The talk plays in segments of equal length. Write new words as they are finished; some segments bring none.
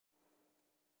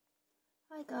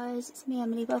Hi guys, it's me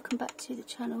Emily, welcome back to the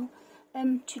channel.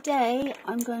 Today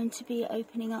I'm going to be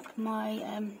opening up my,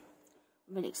 I'm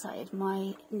really excited,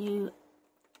 my new,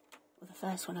 well the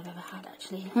first one I've ever had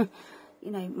actually,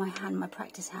 you know, my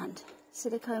practice hand,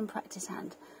 silicone practice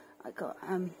hand. I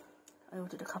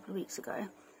ordered a couple of weeks ago.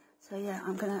 So yeah,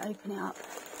 I'm going to open it up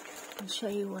and show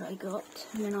you what I got,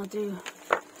 and then I'll do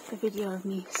a video of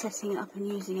me setting it up and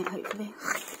using it hopefully.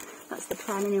 That's the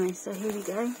plan anyway, so here we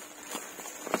go.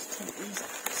 Just take these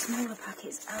smaller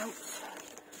packets out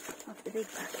of the big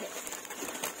packet.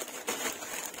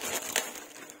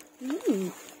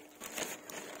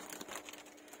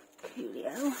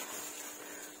 Coolio.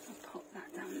 I'll pop that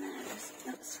down there.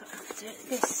 That's what I have to do.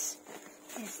 This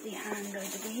is the hand, I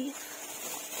believe.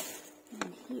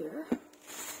 And here,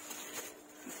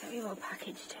 very well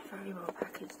packaged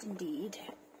indeed.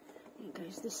 It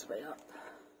goes this way up.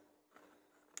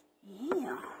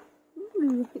 Yeah.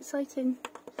 Ooh, exciting.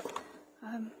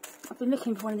 I've been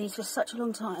looking for one of these for such a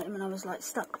long time, and I was like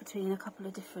stuck between a couple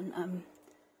of different you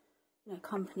know,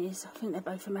 companies. I think they're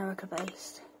both America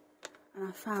based, and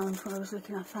I found, when I was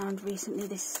looking, I found recently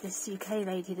this UK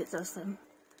lady that does them,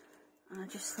 and I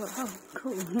just thought, oh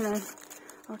cool, you know,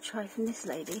 I'll try from this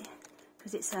lady,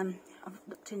 because it's I've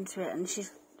looked into it and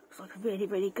she's like a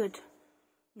really good,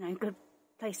 you know, good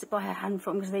place to buy her hand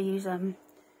from, because they use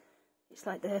it's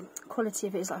like the quality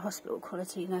of it is like hospital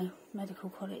quality, you know, medical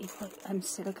quality, and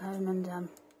silicone, and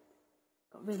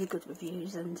got really good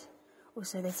reviews. And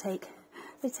also they take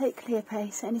clear pay,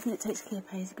 so anything that takes clear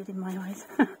pay is good in my eyes.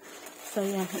 So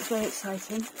yeah, it's very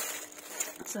exciting.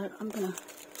 So I'm gonna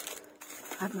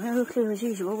have my own clue as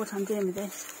usual what I'm doing with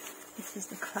this. This is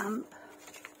the clamp.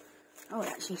 Oh, it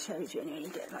actually shows you anyway. You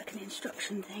get like an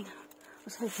instruction thing. I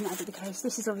was hoping that would be the case.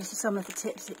 This is obviously some of the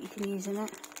tips that you can use in it.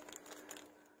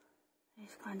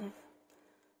 These kind of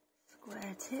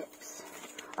square tips.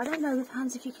 I don't know with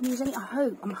hands if you can use any.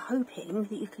 I'm hoping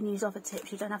that you can use other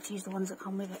tips. You don't have to use the ones that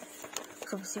come with it.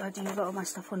 Because obviously I do a lot of my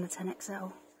stuff on the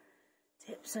 10XL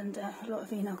tips and a lot of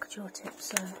Venal Couture tips.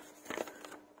 So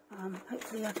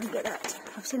hopefully I can get that.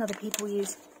 I've seen other people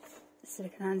use the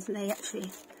silicone hands and they actually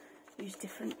use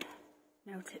different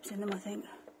nail tips in them, I think.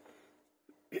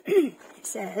 It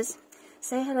says,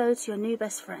 say hello to your new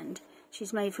best friend.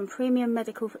 She's made from premium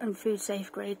medical and food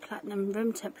safe grade platinum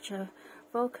room temperature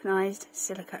vulcanized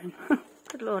silicone.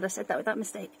 Good lord, I said that without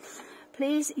mistake.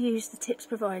 Please use the tips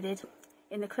provided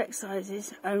in the correct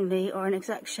sizes only or an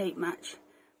exact shape match.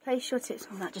 Place your tips,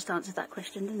 well that just answered that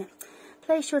question, didn't it?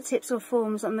 Place your tips or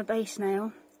forms on the base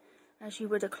nail as you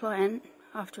would a client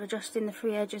after adjusting the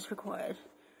free edges required.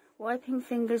 Wiping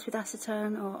fingers with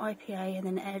acetone or IPA and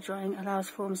then air drying allows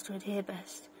forms to adhere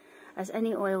best, as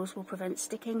any oils will prevent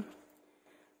sticking.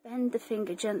 Bend the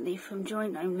finger gently from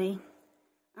joint only.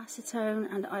 Acetone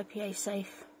and IPA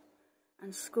safe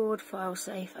and scored file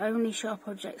safe. Only sharp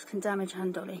objects can damage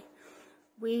hand dolly.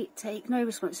 We take no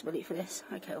responsibility for this.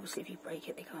 Okay, obviously if you break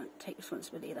it they can't take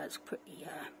responsibility. That's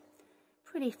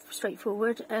pretty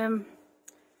straightforward.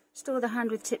 Store the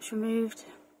hand with tips removed.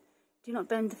 Do not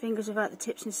bend the fingers without the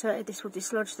tips inserted. This will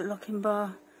dislodge the locking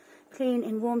bar. Clean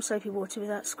in warm soapy water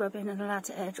without scrubbing and allow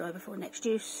to air dry before next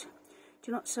use.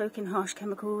 Do not soak in harsh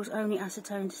chemicals. Only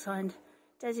acetone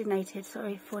designated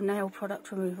for nail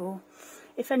product removal.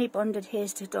 If any bond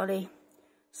adheres to dolly,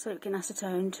 soak in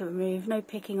acetone to remove. No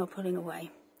picking or pulling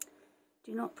away.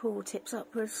 Do not pull tips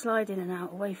upwards. Slide in and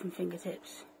out away from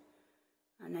fingertips.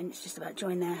 And then it's just about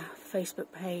join their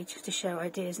Facebook page to share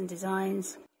ideas and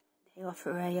designs. They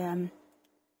offer a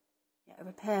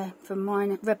repair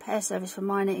service for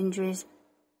minor injuries.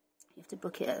 You have to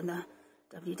book it at the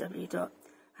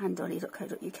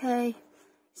www.handdolly.co.uk.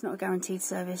 It's not a guaranteed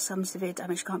service. Some severe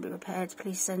damage can't be repaired.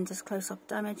 Please send us close-up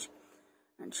damage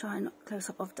and try not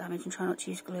of damage and try not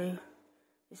to use glue.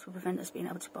 This will prevent us being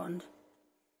able to bond.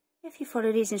 If you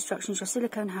follow these instructions, your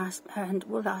silicone hand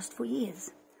will last for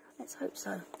years. Let's hope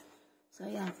so. So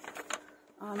yeah.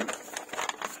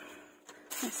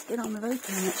 Let's get on with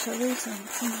opening it, shall we? So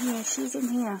it's in here, she's in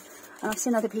here. And I've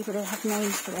seen other people that have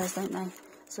names for theirs, don't they?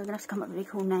 So we're going to have to come up with a really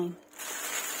cool name.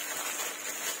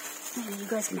 Maybe you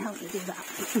guys can help me do that.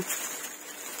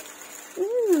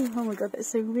 Ooh, oh my god, that's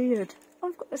so weird.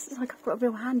 It's like I've got a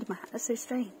real hand in my hand. That's so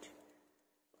strange.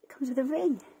 It comes with a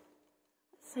ring.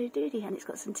 That's so doody, and it's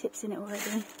got some tips in it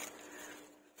already.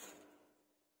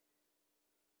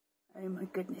 Oh my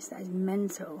goodness, that is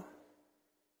mental.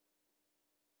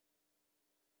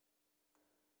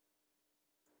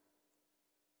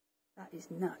 That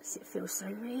is nuts. It feels so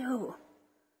real.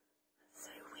 That's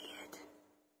so weird.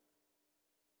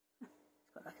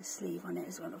 It's got like a sleeve on it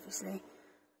as well, obviously.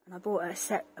 And I bought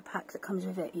a pack that comes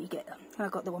with it. You get, and I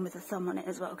got the one with the thumb on it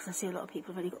as well, because I see a lot of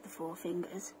people have only got the 4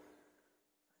 fingers.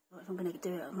 So if I'm going to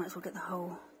do it, I might as well get the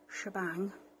whole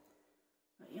shebang.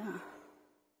 But yeah,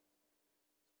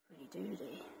 pretty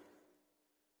doody.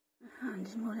 My hand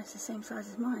is more or less the same size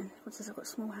as mine. What says I've got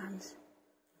small hands?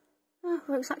 Oh,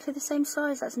 we're exactly the same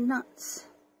size. That's nuts.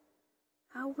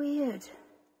 How weird.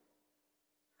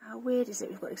 How weird is it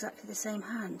we've got exactly the same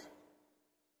hand?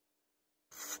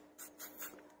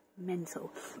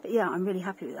 Mental. But yeah, I'm really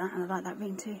happy with that, and I like that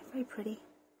ring too. Very pretty.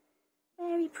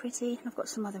 Very pretty. And I've got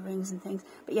some other rings and things.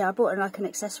 But yeah, I bought like an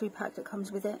accessory pack that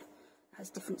comes with it. It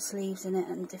has different sleeves in it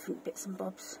and different bits and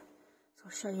bobs. So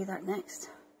I'll show you that next.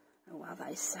 Oh wow,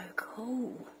 that is so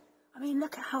cool. I mean,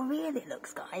 look at how real it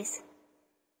looks, guys.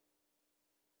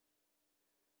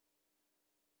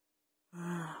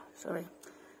 Ah, sorry.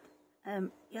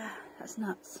 Yeah, that's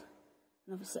nuts.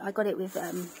 And obviously I got it with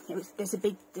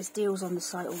there's deals on the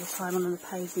site all the time, on the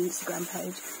page, the Instagram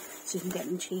page, so you can get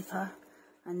them cheaper.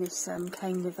 And this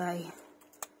came with a,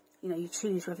 you know, you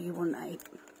choose whether you want a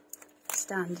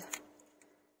stand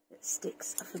that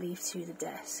sticks, I believe, to the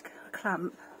desk, a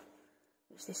clamp,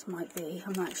 which this might be,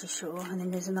 I'm not actually sure. And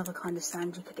then there's another kind of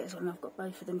stand you could get as well, and I've got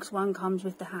both of them, because one comes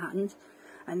with the hand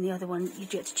and the other one you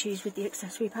get to choose with the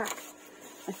accessory pack.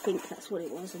 I think that's what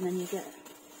it was. And then you get,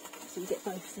 so you get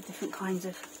both the different kinds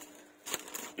of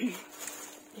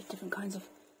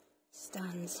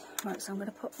stands. Right, so I'm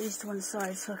going to pop these to one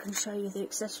side so I can show you the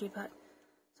accessory pack.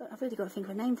 So I've really got to think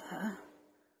of a name for her.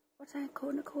 What am I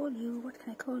going to call you? What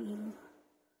can I call you?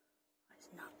 It's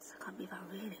nuts. I can't believe how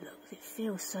real it looks. It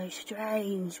feels so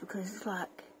strange because it's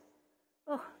like,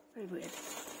 oh, very weird.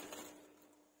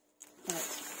 Right.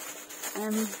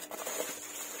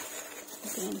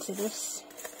 Let's get into this.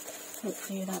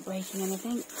 Hopefully without breaking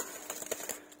anything.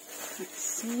 Let's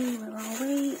see, where are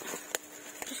we?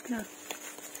 I'm just going to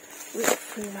whip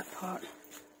through that part.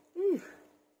 Ooh.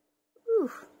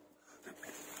 Ooh.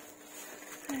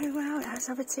 Oh wow, it has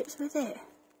other tips with it.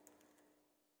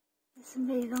 There's some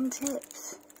really long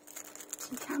tips.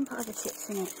 So you can put other tips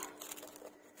in it.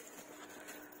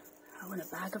 I want a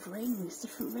bag of rings,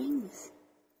 different rings.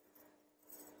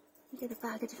 You get a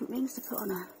bag of different rings to put on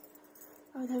her.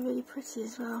 Oh, they're really pretty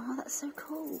as well. Oh, that's so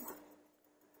cool.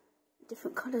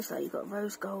 Different colours, like you've got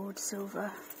rose gold,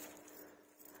 silver.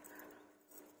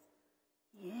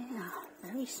 Yeah,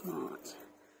 very smart.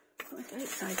 Oh, very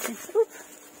exciting.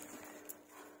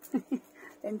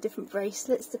 Then different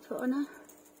bracelets to put on her.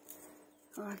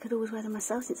 Or I could always wear them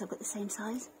myself since I've got the same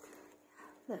size.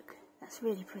 Look, that's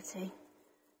really pretty.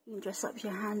 You can dress up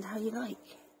your hand how you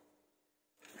like.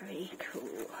 Very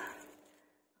cool.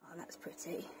 Oh, that's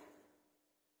pretty.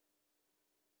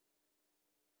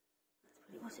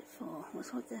 What's it for? What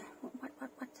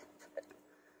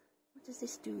does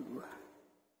this do?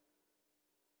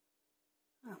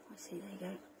 Oh, I see, there you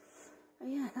go. Oh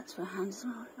yeah, that's for a hand as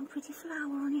well. A pretty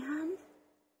flower on your hand.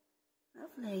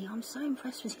 Lovely. I'm so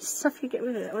impressed with this stuff you get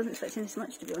with it. I wasn't expecting this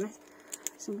much, to be honest.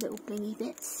 Some little blingy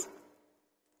bits.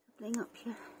 Bling up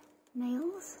your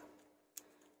nails.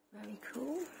 Very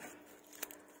cool.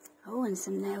 Oh, and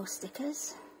some nail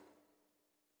stickers.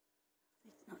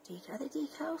 Not decals. Are they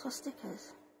decals or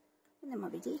stickers? I think they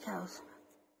might be decals.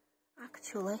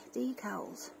 Actually,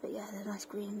 decals. But yeah, they're nice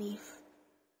green leaf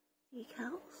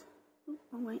decals. Oh,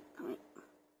 wait.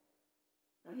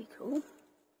 Very cool.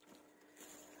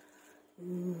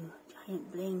 Ooh,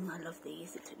 giant bling. I love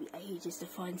these. It took me ages to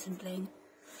find some bling.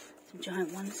 Some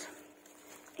giant ones.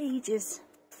 Ages.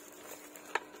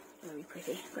 Very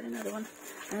pretty. Got another one.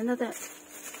 And another.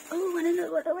 Oh, and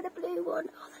another one. Oh, and a blue one.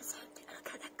 Oh, that's so good.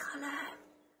 Look at the colour.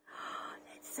 Oh,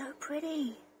 it's so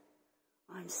pretty.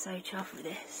 I'm so chuffed with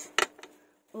this.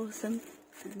 Awesome.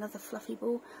 And another fluffy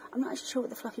ball. I'm not actually sure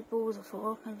what the fluffy balls are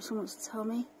for. Maybe someone wants to tell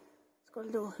me. It's got a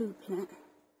little hoop in it.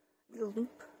 A little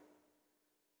loop.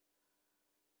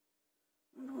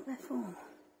 I wonder what they're for.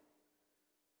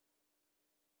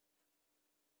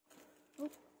 Oh,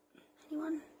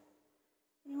 anyone?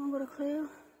 Anyone got a clue?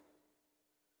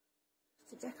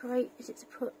 To decorate? Is it to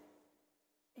put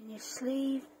in your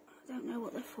sleeve? I don't know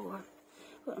what they're for.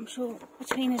 But I'm sure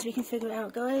between us we can figure it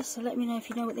out, guys. So let me know if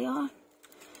you know what they are.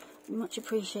 Much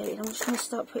appreciated. I'm just going to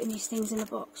start putting these things in the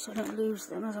box so I don't lose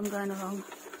them as I'm going along.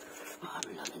 Oh,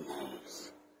 I'm loving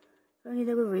those. If only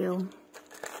they were real.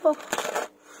 Oh.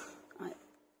 Right.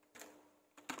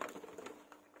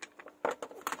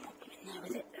 In there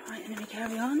with it. Right, and then we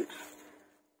carry on.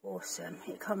 Awesome.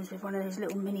 It comes with one of those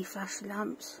little mini flash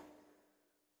lamps.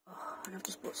 Oh, and I've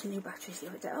just bought some new batteries the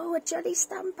other day. Oh, a jelly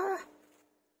stamper.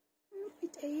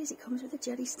 It is. It comes with a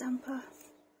jelly stamper.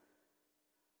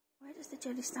 Where does the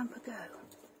jelly stamper go?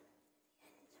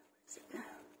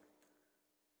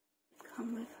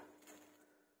 Come with,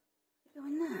 go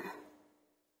in there.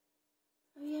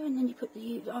 Oh yeah, and then you put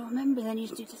the, I remember then you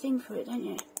do the thing for it, don't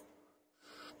you? I've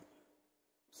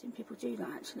seen people do that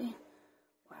actually.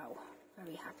 Wow,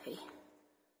 very happy.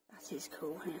 That is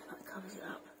cool, yeah, that covers it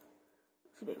up.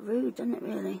 It's a bit rude, doesn't it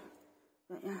really?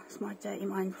 But yeah, it's my dirty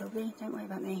mind probably, don't worry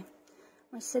about me.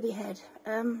 My silly head.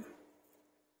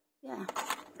 Yeah,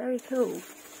 very cool.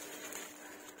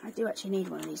 I do actually need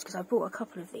one of these because I bought a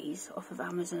couple of these off of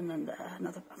Amazon and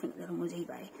another, I think the other one was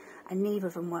eBay, and neither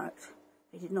of them worked.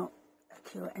 They did not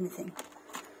cure anything.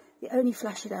 The only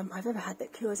flashy lamp I've ever had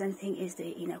that cures anything is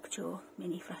the Couture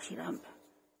mini flashy lamp.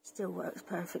 Still works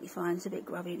perfectly fine. It's a bit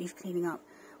grubby, it needs cleaning up,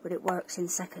 but it works in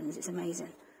seconds. It's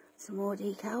amazing. Some more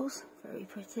decals, very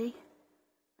pretty.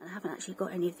 And I haven't actually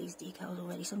got any of these decals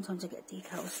already. Sometimes I get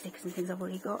decals, stickers and things I've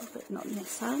already got, but not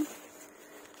this time.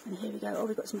 And here we go. Oh,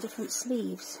 we've got some different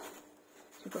sleeves.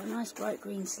 So we've got a nice bright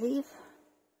green sleeve.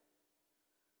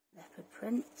 Leopard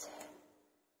print.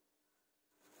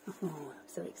 Oh,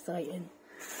 so exciting.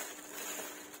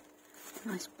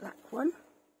 Nice black one.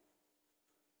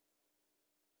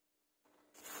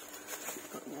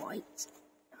 We've got white.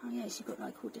 Oh yes, you've got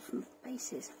like all different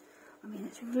bases. I mean,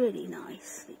 it's really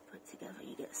nicely put together.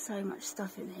 You get so much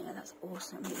stuff in here. That's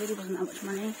awesome. It really wasn't that much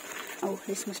money. Oh,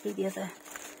 this must be the other.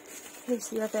 Here's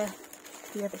the other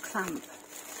clamp.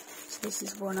 So this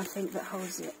is one I think that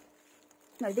holds it.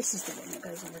 No, this is the one that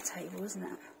goes on the table, isn't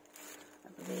it?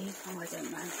 I believe. Oh, I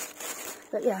don't know.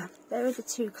 But yeah, there are the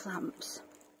two clamps.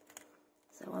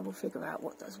 So I will figure out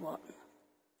what does what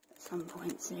at some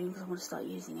point soon because I want to start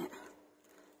using it.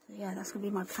 So yeah, that's going to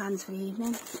be my plans for the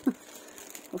evening.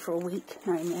 Or for a week,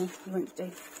 knowing me. You won't do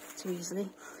too easily.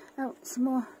 Oh, some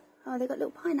more. Oh, they've got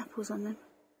little pineapples on them.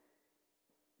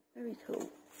 Very cool.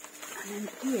 And then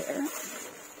here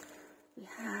we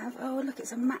have, oh look,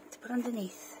 it's a mat to put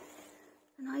underneath.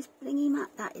 A nice blingy mat.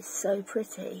 That is so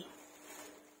pretty.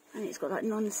 And it's got like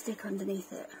non-stick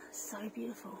underneath it. So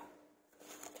beautiful.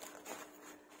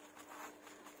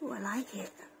 Oh, I like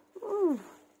it. Ooh.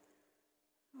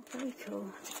 Oh, very cool.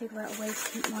 I have to figure out a way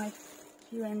to keep my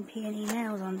UNP&E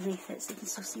nails underneath it so you can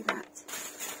still see that.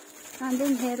 And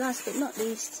in here, last but not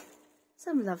least,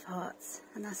 some love hearts.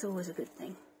 And that's always a good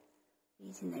thing.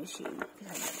 Using those shoes, because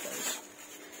I like those.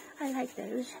 I like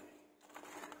those.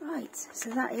 Right,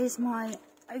 so that is my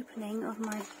opening of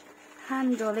my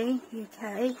HANDOLLY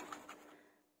UK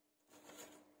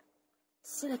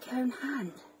silicone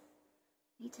hand.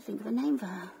 Need to think of a name for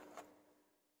her.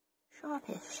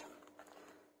 Sharpish.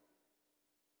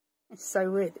 It's so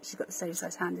weird that she's got the same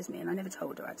size hand as me, and I never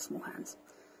told her I had small hands.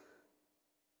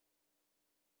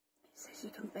 It says you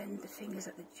can bend the fingers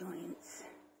at the joints.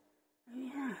 Oh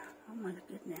yeah, oh my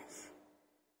goodness.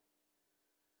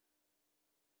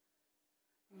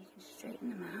 And you can straighten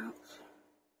them out.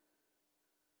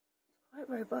 It's quite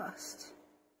robust.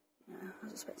 Yeah, I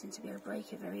was expecting to be able to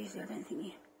break it very easily. I don't think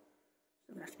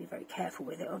you're going to have to be very careful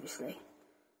with it, obviously.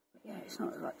 But yeah, it's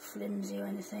not like flimsy or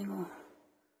anything, or...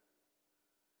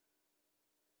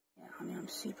 Yeah, I mean, I'm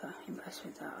super impressed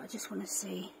with that. I just want to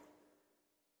see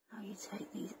how you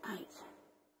take these out.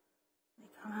 They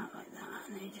come out like that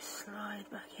and they just slide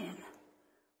back in.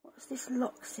 What's this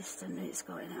lock system that it's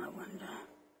got in it, I wonder?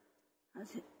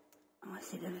 How's it? Oh, I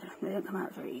see, they don't come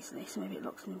out very easily, so maybe it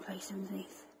locks them in place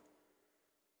underneath.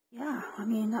 Yeah, I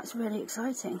mean, that's really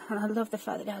exciting. And I love the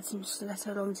fact that they had some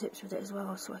stiletto long tips with it as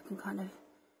well, so I can kind of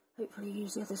hopefully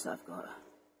use the others that I've got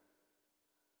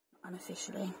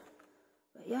unofficially.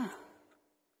 But yeah,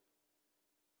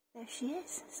 there she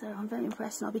is. So I'm very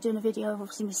impressed, and I'll be doing a video of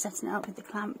obviously me setting it up with the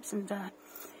clamps and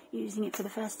using it for the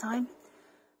first time.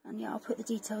 And yeah, I'll put the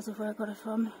details of where I got it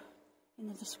from in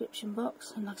the description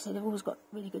box. And like I said, they've always got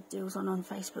really good deals on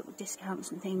Facebook with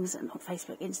discounts and things, and on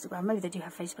Facebook, Instagram. Maybe they do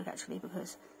have Facebook actually,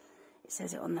 because it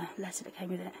says it on the letter that came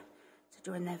with it to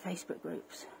join their Facebook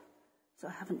groups. So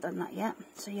I haven't done that yet.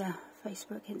 So yeah,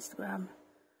 Facebook, Instagram.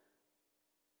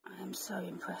 I am so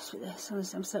impressed with this.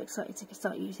 Honestly, I'm so excited to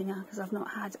start using it because I've not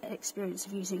had experience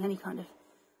of using any kind of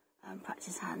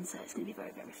practice hand, so it's going to be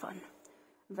very, very fun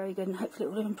and very good, and hopefully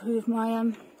it will improve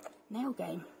my nail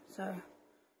game. So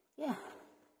yeah,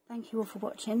 thank you all for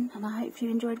watching, and I hope you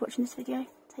enjoyed watching this video.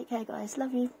 Take care guys,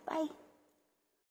 love you, bye.